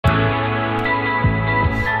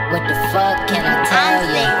What the fuck can I tell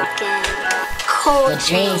you? What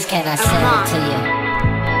dreams can I send to you?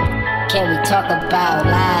 Can we talk about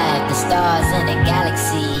life, the stars in the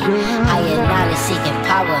galaxy? Higher knowledge seeking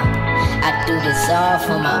power. I do this all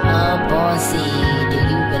for my unborn seed. Do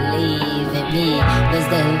you believe in me?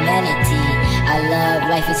 There's the humanity. I love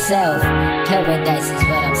life itself. Paradise is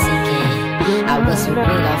what I'm seeking. I whistle green,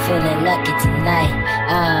 I'm feeling lucky tonight.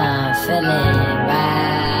 I'm feeling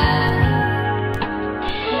right.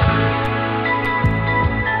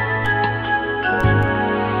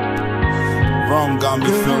 Rum got me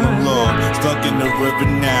feeling low, stuck in the river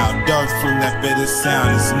now. Dust from that bitter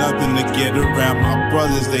sound, it's nothing to get around. My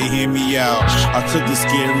brothers, they hear me out. I took the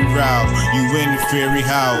scary route. You in the fairy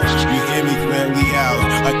house, you hear me clearly out.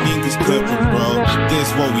 I think it's clever, bro. This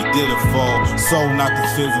what we did it for. Soul, not the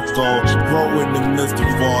physical. Grow in the midst of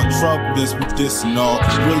all troubles with this and all.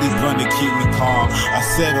 Really gonna keep me calm. I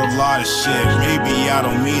said a lot of shit. Maybe I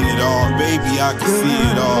don't mean it all. Maybe I can see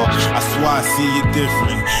it all. I swear I see it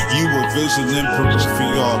different. You a vision emperor for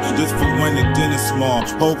y'all. This for when the dinner's small,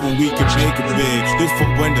 hoping we can make it big. This for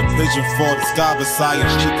when the pigeon fall, the sky beside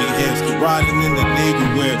your chicken heads. Riding in the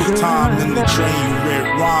neighborhood, time in the train you read.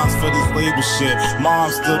 Rhymes for this label shit.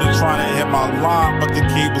 Mom still trying to hit my line, but the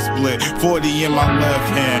cable split. 40 in my left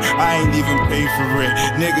hand, I ain't even paid for it.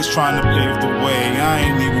 Niggas trying to pave the way, I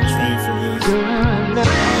ain't even trained for this.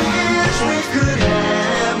 Wish we could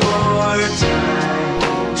have more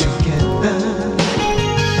time together.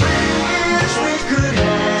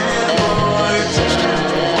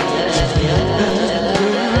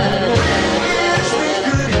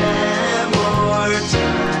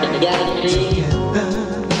 Yeah.